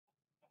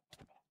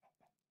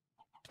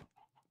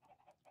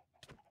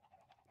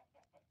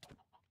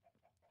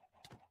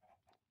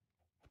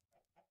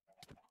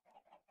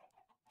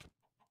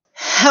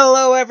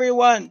Hello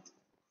everyone!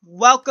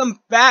 Welcome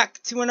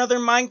back to another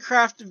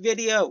Minecraft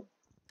video.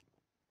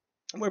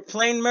 We're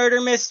playing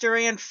Murder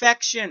Mystery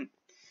Infection.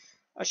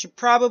 I should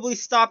probably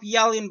stop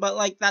yelling,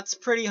 but that's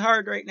pretty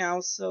hard right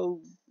now,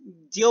 so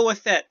deal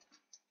with it.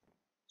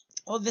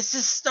 Oh, this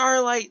is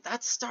Starlight.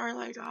 That's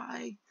Starlight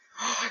Eye.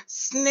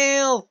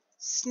 Snail!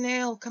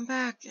 Snail, come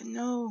back.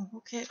 No,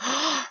 okay.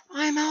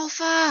 I'm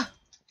Alpha!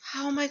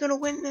 How am I gonna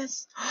win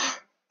this?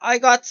 I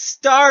got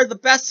Star, the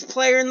best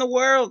player in the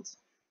world.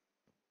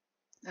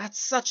 That's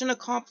such an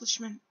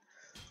accomplishment.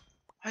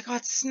 I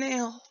got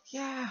Snail.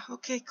 Yeah,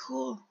 okay,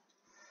 cool.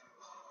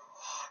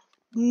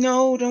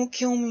 No, don't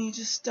kill me.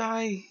 Just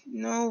die.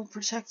 No,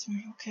 protect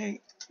me.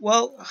 Okay.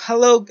 Well,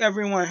 hello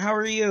everyone. How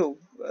are you?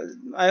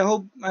 I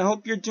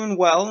hope you're doing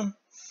well.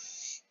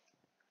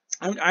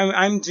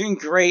 I'm doing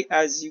great,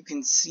 as you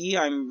can see.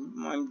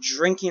 I'm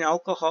drinking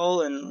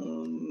alcohol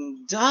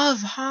and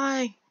Dove,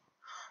 hi.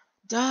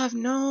 Dove,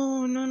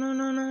 no, no, no,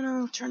 no, no,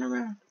 no. Turn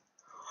around.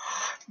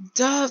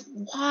 Dove,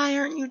 why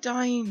aren't you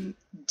dying?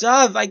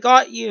 Dove, I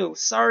got you.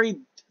 Sorry,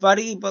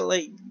 buddy, but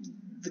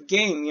the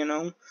game, you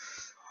know.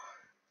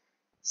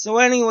 So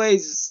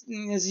anyways,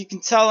 as you can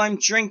tell, I'm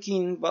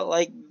drinking,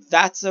 but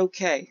that's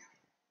okay.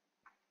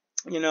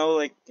 You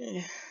know,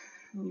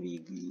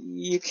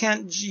 you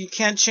can't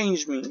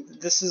change me.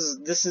 This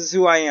is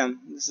who I am.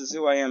 This is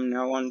who I am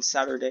now on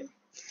Saturday.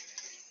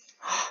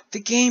 The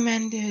game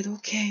ended.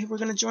 Okay, we're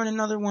gonna join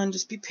another one.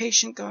 Just be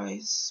patient,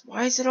 guys.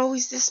 Why is it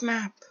always this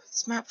map?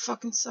 This map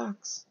fucking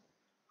sucks.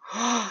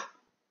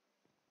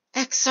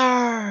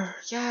 XR!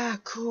 Yeah,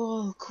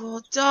 cool,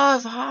 cool.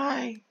 Dove,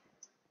 hi!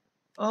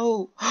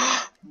 Oh,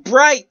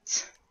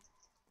 Bright!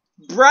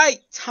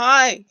 Bright,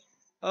 hi!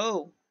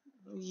 Oh,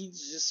 he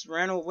just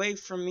ran away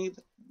from me,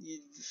 but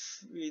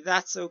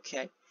that's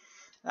okay.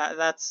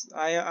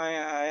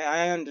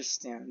 I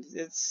understand.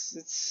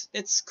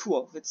 It's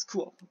cool. It's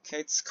cool. Okay,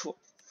 it's cool.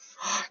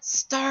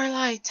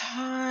 Starlight,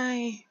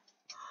 hi!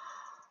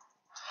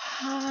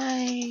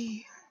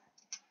 Hi!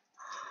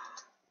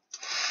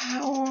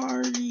 How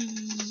are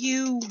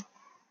you?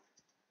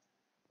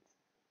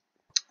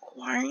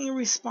 Why aren't you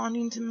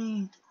responding to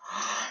me?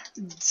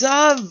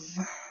 Dove!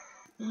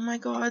 Oh my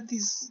god,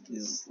 these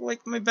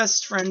like my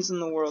best friends in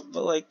the world,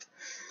 but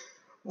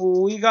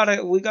we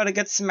gotta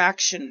get some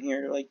action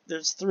here.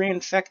 There's 3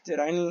 infected.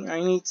 I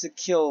need to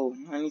kill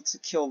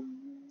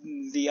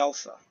the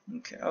alpha.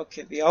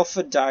 Okay, the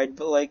alpha died,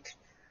 but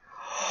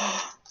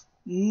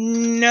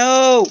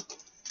no!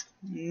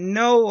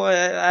 No,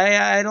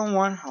 I don't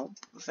want help.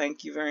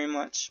 Thank you very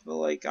much.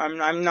 But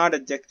I'm not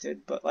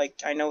addicted, but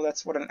I know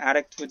that's what an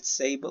addict would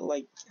say, but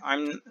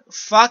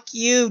fuck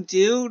you,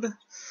 dude.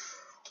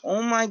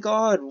 Oh my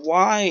god,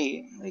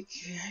 why? I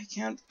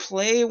can't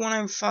play when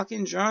I'm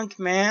fucking drunk,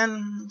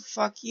 man.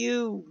 Fuck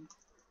you.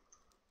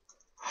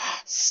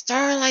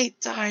 Starlight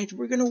died.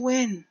 We're gonna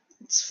win.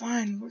 It's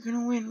fine. We're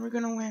gonna win. We're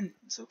gonna win.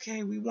 It's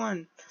okay. We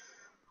won.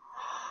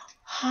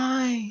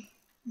 Hi.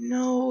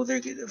 No, they're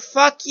gonna.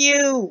 Fuck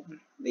you.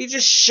 They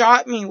just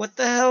shot me. What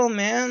the hell,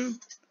 man?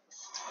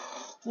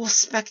 We'll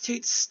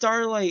spectate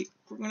Starlight.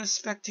 We're gonna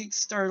spectate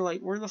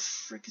Starlight. Where the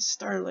frick is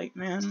Starlight,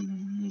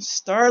 man?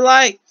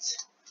 Starlight!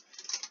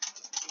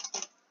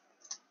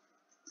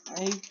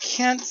 I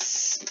can't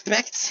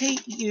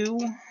spectate you.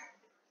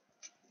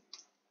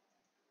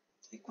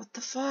 What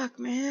the fuck,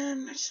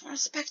 man? I just want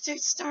to spectate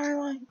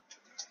Starlight.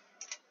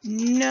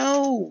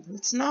 No,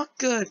 it's not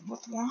good.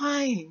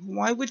 Why?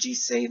 Why would you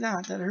say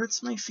that? That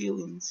hurts my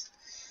feelings.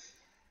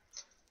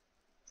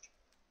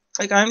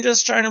 I'm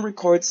just trying to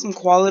record some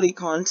quality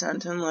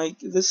content, and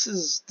this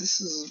is.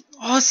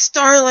 Oh,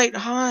 Starlight,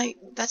 hi.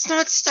 That's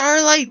not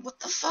Starlight. What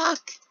the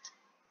fuck?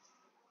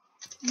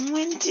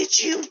 When did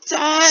you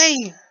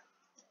die?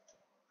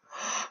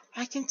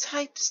 I can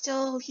type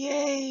still.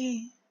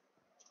 Yay.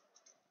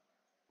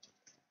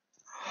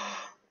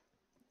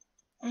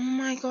 Oh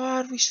my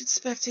god, we should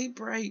spectate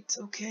Bright.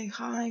 Okay,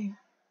 hi.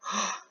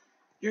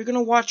 You're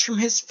gonna watch from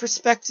his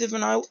perspective,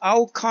 and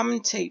I'll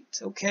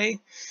commentate, okay?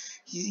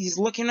 He's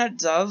looking at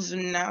Dove,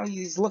 and now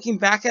he's looking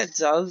back at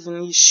Dove,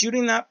 and he's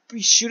shooting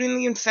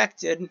the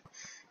infected.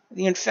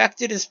 The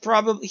infected is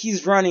probably,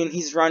 he's running,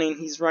 he's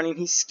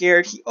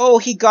scared.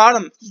 He got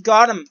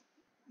him.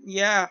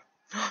 Yeah.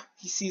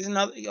 He sees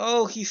another,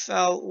 oh, he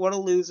fell. What a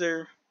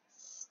loser.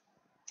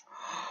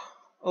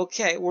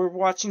 Okay, we're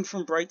watching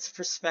from Bright's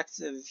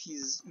perspective.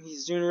 He's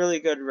doing really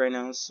good right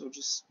now, so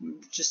just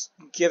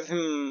give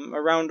him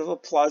a round of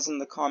applause in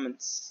the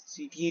comments.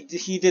 He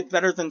did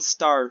better than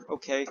Star,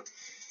 okay?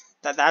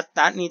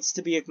 That needs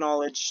to be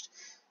acknowledged.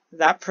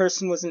 That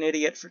person was an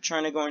idiot for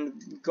trying to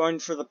going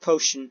for the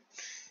potion.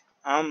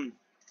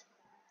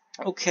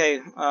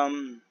 Okay,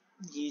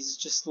 he's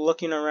just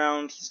looking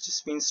around. He's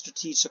just being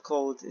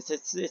strategical.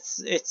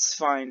 It's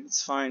fine.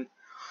 It's fine.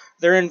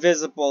 They're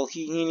invisible.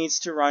 He needs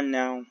to run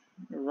now.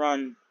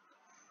 Run.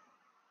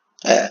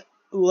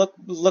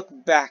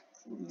 Look back.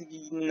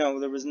 No,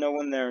 there was no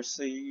one there.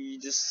 So you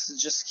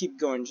just keep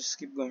going. Just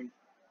keep going.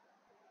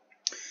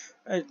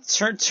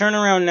 Turn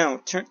around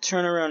now.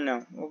 Turn around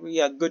now. Oh,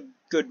 yeah, good.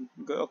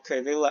 Okay,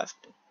 they left.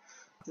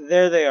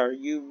 There they are.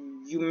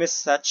 You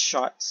missed that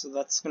shot, so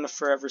that's gonna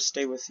forever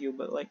stay with you.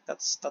 But like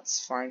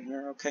that's fine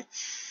here. Okay.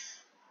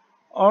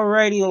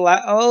 Alrighty.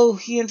 Oh,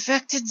 he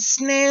infected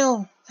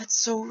Snail. That's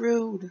so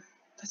rude.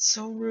 That's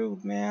so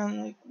rude,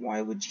 man. Like,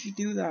 why would you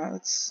do that?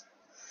 It's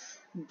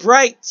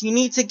Bright. You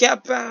need to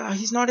get back.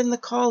 He's not in the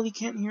call. He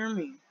can't hear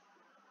me.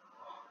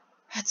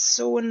 That's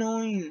so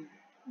annoying.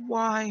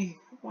 Why?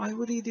 Why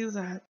would he do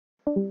that?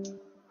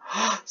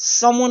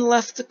 Someone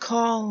left the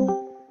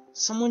call.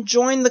 Someone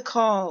joined the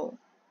call.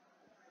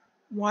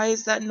 Why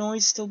is that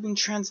noise still being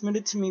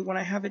transmitted to me when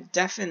I have it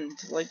deafened?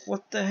 Like,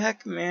 what the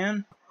heck,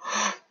 man?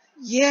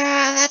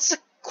 Yeah, that's a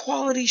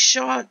quality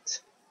shot.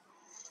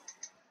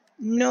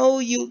 No,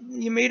 you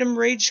made him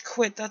rage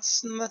quit.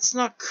 That's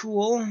not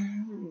cool.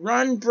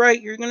 Run,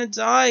 Bright, you're gonna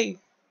die.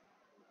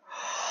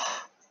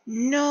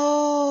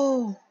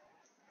 No!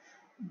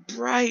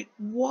 Bright,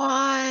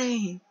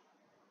 why?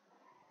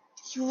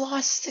 You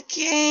lost the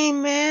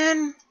game,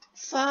 man.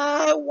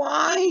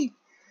 Why?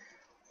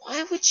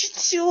 Why would you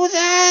do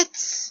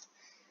that?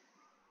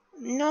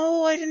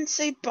 No, I didn't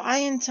say buy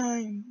in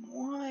time.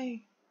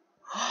 Why?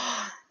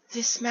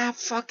 This map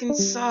fucking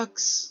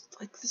sucks.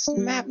 Like, this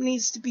map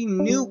needs to be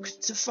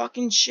nuked to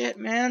fucking shit,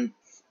 man.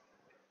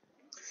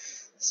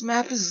 This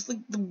map is like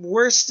the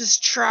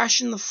worstest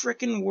trash in the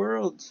frickin'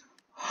 world.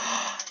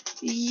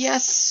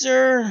 Yes,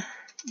 sir.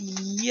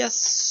 Yes,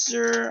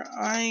 sir,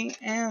 I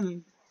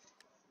am.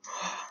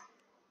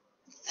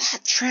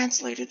 That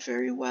translated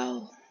very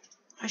well.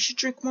 I should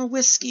drink more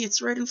whiskey.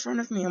 It's right in front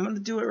of me. I'm gonna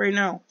do it right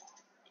now.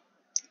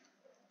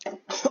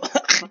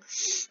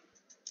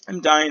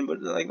 I'm dying,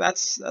 but like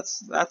that's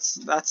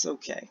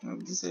okay.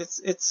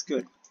 It's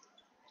good.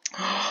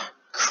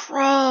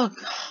 Krog,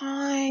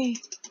 hi.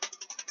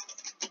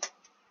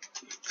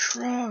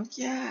 Krog,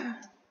 yeah.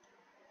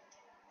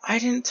 I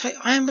didn't type.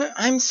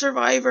 I'm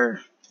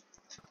Survivor.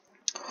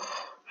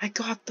 I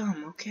got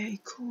them. Okay,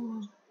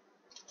 cool.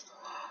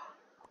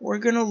 We're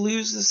gonna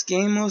lose this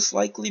game most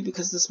likely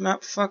because this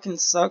map fucking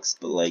sucks.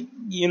 But like,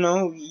 you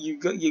know,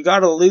 you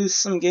gotta lose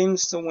some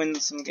games to win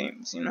some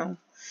games. You know.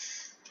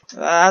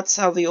 That's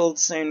how the old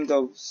saying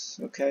goes.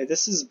 Okay,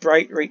 this is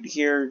Bright right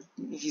here.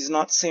 He's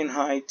not saying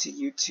hi to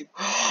YouTube.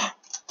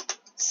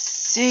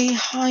 Say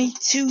hi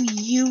to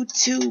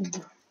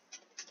YouTube.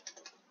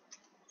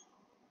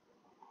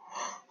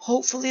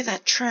 Hopefully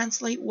that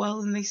translate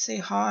well and they say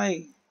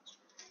hi.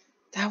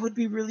 That would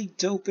be really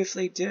dope if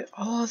they did.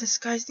 Oh, this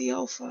guy's the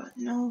alpha.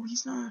 No,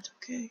 he's not.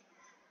 Okay.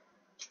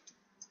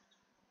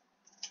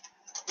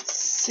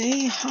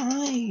 Say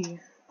hi.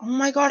 Oh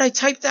my god, I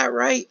typed that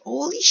right.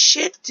 Holy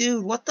shit,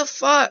 dude. What the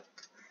fuck?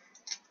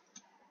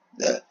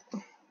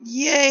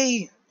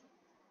 Yay.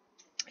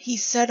 He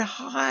said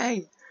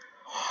hi.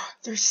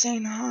 They're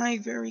saying hi.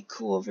 Very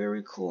cool.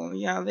 Very cool.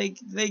 Yeah, they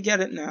get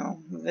it now.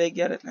 They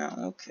get it now.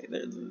 Okay,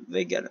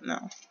 they get it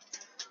now.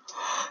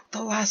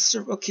 The last,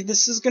 okay,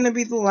 this is gonna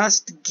be the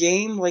last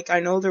game. Like,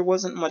 I know there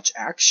wasn't much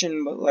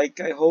action, but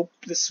like, I hope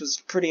this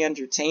was pretty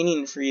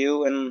entertaining for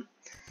you. And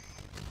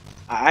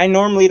I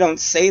normally don't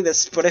say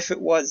this, but if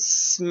it was,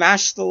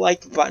 smash the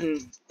like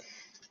button.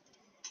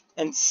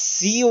 And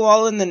see you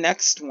all in the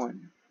next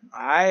one.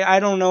 I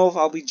don't know if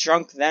I'll be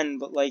drunk then,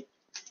 but like,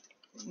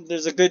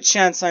 there's a good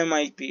chance I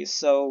might be.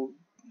 So,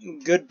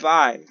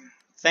 goodbye.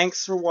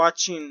 Thanks for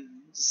watching.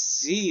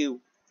 See you.